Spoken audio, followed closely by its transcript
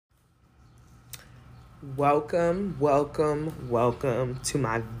Welcome to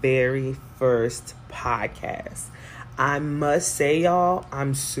my very first podcast. I must say, y'all,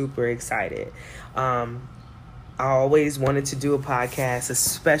 I'm super excited. I always wanted to do a podcast,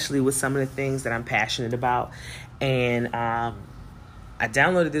 especially with some of the things that I'm passionate about. And I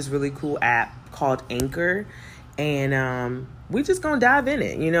downloaded this really cool app called Anchor. And we just going to dive in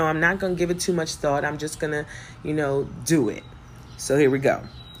it. I'm not going to give it too much thought. I'm just going to, do it. So here we go.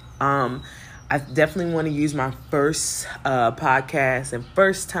 I definitely want to use my first podcast and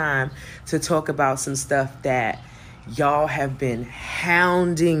first time to talk about some stuff that y'all have been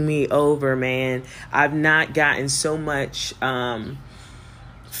hounding me over, man. I've not gotten so much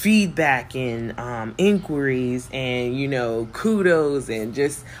feedback and inquiries and, kudos and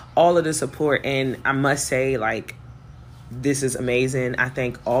just all of the support. And I must say, this is amazing. I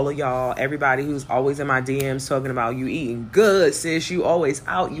thank all of y'all, everybody who's always in my DMs talking about you eating good, sis. You always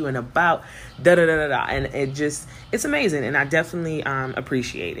out, you and about, da-da-da-da-da. And it's amazing. And I definitely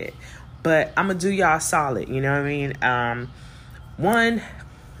appreciate it. But I'm going to do y'all solid, you know what I mean? One,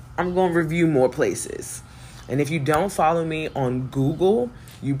 I'm going to review more places. And if you don't follow me on Google,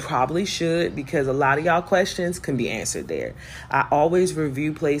 you probably should, because a lot of y'all questions can be answered there. I always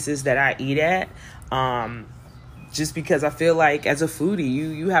review places that I eat at. Just because I feel like as a foodie,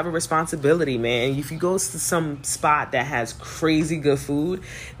 you have a responsibility, man. If you go to some spot that has crazy good food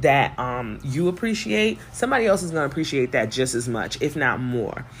that you appreciate, somebody else is going to appreciate that just as much, if not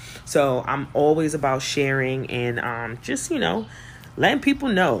more. So I'm always about sharing and just, letting people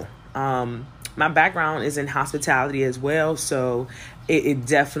know. My background is in hospitality as well, so it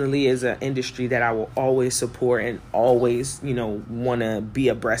definitely is an industry that I will always support and always, want to be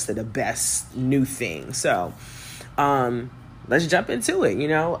abreast of the best new thing. So let's jump into it.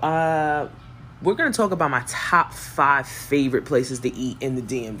 We're going to talk about my top 5 favorite places to eat in the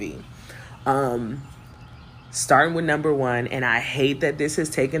DMV. Starting with number 1, and I hate that this has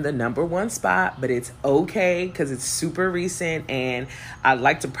taken the number 1 spot, but it's okay because it's super recent and I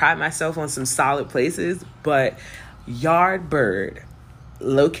like to pride myself on some solid places. But Yardbird,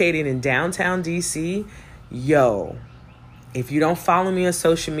 located in downtown DC, if you don't follow me on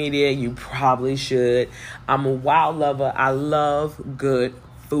social media, you probably should. I'm a wild lover. I love good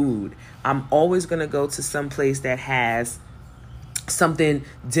food. I'm always going to go to some place that has something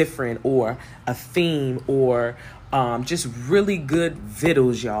different or a theme or just really good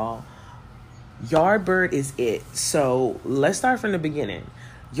vittles, y'all. Yardbird is it. So let's start from the beginning.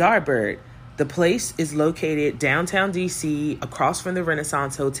 Yardbird. The place is located downtown DC, across from the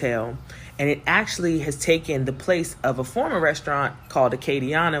Renaissance Hotel, and it actually has taken the place of a former restaurant called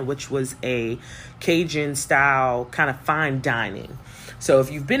Acadiana, which was a Cajun-style kind of fine dining. So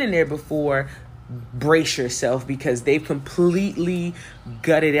if you've been in there before, brace yourself because they've completely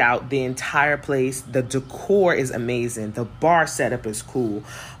gutted out the entire place. The decor is amazing. The bar setup is cool.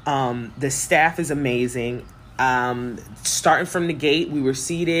 The staff is amazing. Starting from the gate, we were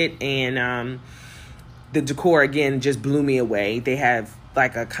seated and the decor again just blew me away. They have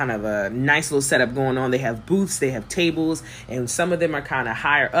like a kind of a nice little setup going on. They have booths, they have tables, and some of them are kind of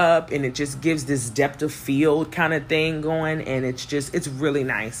higher up, and it just gives this depth of field kind of thing going, and it's really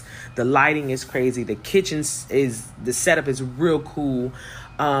nice. The lighting is crazy. The the setup is real cool.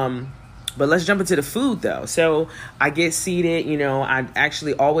 But let's jump into the food, though. So I get seated. I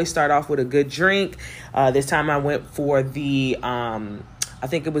actually always start off with a good drink. This time I went for the, I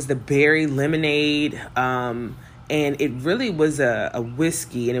think it was the berry lemonade. And it really was a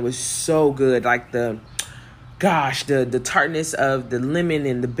whiskey, and it was so good. Like the tartness of the lemon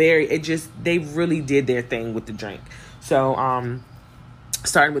and the berry, they really did their thing with the drink. So,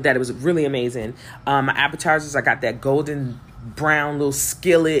 starting with that, it was really amazing. My appetizers, I got that golden brown little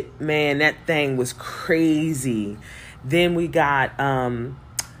skillet, man, that thing was crazy. Then we got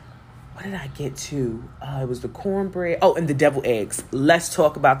what did I get to? It was the cornbread. Oh, and the deviled eggs. Let's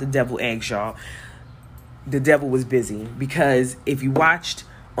talk about the deviled eggs, y'all. The devil was busy because if you watched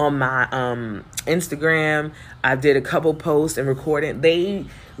on my Instagram, I did a couple posts and recorded. They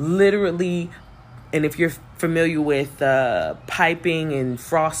literally, and if you're familiar with piping and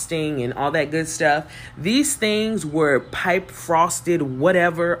frosting and all that good stuff, these things were pipe frosted,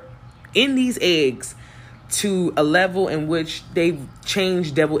 whatever, in these eggs to a level in which they've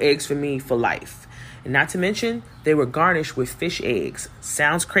changed deviled eggs for me for life. And not to mention, they were garnished with fish eggs.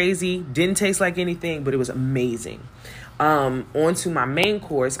 Sounds crazy, didn't taste like anything, but it was amazing. On to my main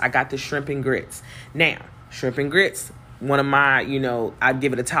course, I got the shrimp and grits. Now, shrimp and grits, one of my, I'd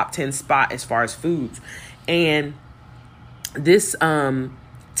give it a top 10 spot as far as foods. And this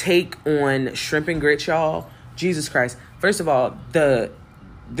take on shrimp and grits, y'all, Jesus Christ. First of all, the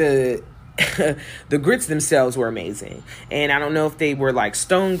the grits themselves were amazing. And I don't know if they were like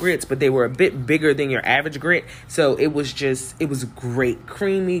stone grits, but they were a bit bigger than your average grit. So it was great.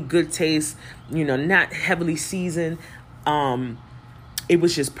 Creamy, good taste, not heavily seasoned. It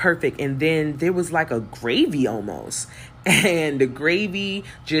was just perfect. And then there was like a gravy almost. And the gravy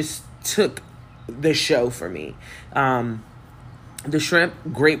just took the show for me. The shrimp,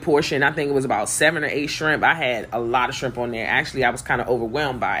 great portion. I think it was about 7 or 8 shrimp. I had a lot of shrimp on there. Actually, I was kind of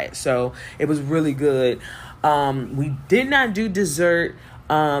overwhelmed by it. So it was really good. We did not do dessert.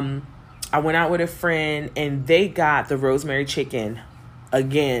 I went out with a friend and they got the rosemary chicken.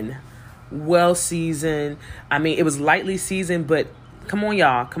 Again, well seasoned. I mean, it was lightly seasoned, but come on,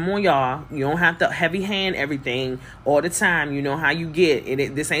 y'all. You don't have to heavy hand everything all the time. You know how you get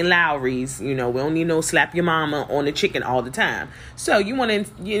it. This ain't Lowry's. We don't need no slap your mama on the chicken all the time. So you want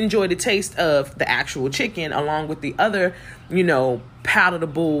to enjoy the taste of the actual chicken along with the other,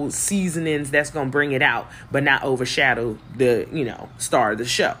 palatable seasonings that's going to bring it out, but not overshadow the, star of the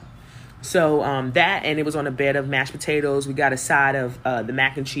show. So that, and it was on a bed of mashed potatoes. We got a side of the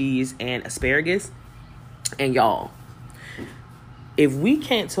mac and cheese and asparagus. And y'all, if we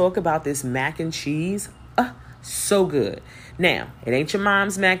can't talk about this mac and cheese, so good. Now, it ain't your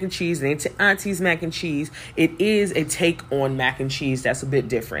mom's mac and cheese. It ain't your auntie's mac and cheese. It is a take on mac and cheese that's a bit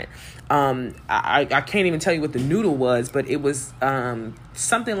different. I can't even tell you what the noodle was, but it was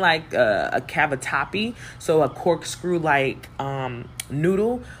something like a cavatappi, so a corkscrew-like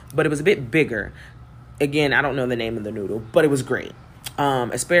noodle, but it was a bit bigger. Again, I don't know the name of the noodle, but it was great.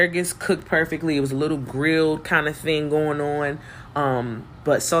 Asparagus cooked perfectly. It was a little grilled kind of thing going on,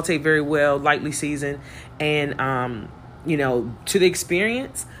 but sauteed very well, lightly seasoned. And, to the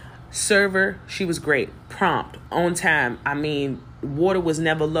experience, server, she was great. Prompt, on time. I mean, water was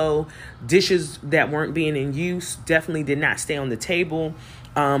never low. Dishes that weren't being in use definitely did not stay on the table.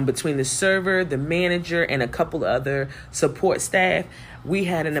 Between the server, the manager, and a couple other support staff, we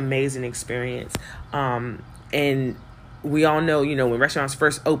had an amazing experience. And we all know, when restaurants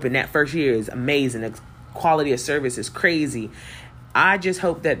first open, that first year is amazing. The quality of service is crazy. I just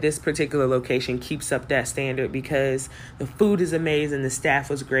hope that this particular location keeps up that standard because the food is amazing, the staff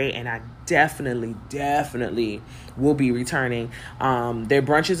was great, and I definitely will be returning. Their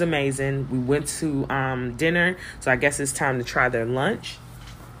brunch is amazing. We went to dinner, so I guess it's time to try their lunch.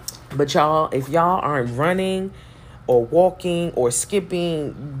 But y'all, if y'all aren't running or walking or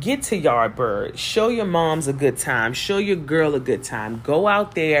skipping, get to Yardbird. Show your moms a good time. Show your girl a good time. Go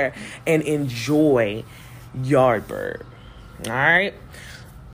out there and enjoy Yardbird. All right.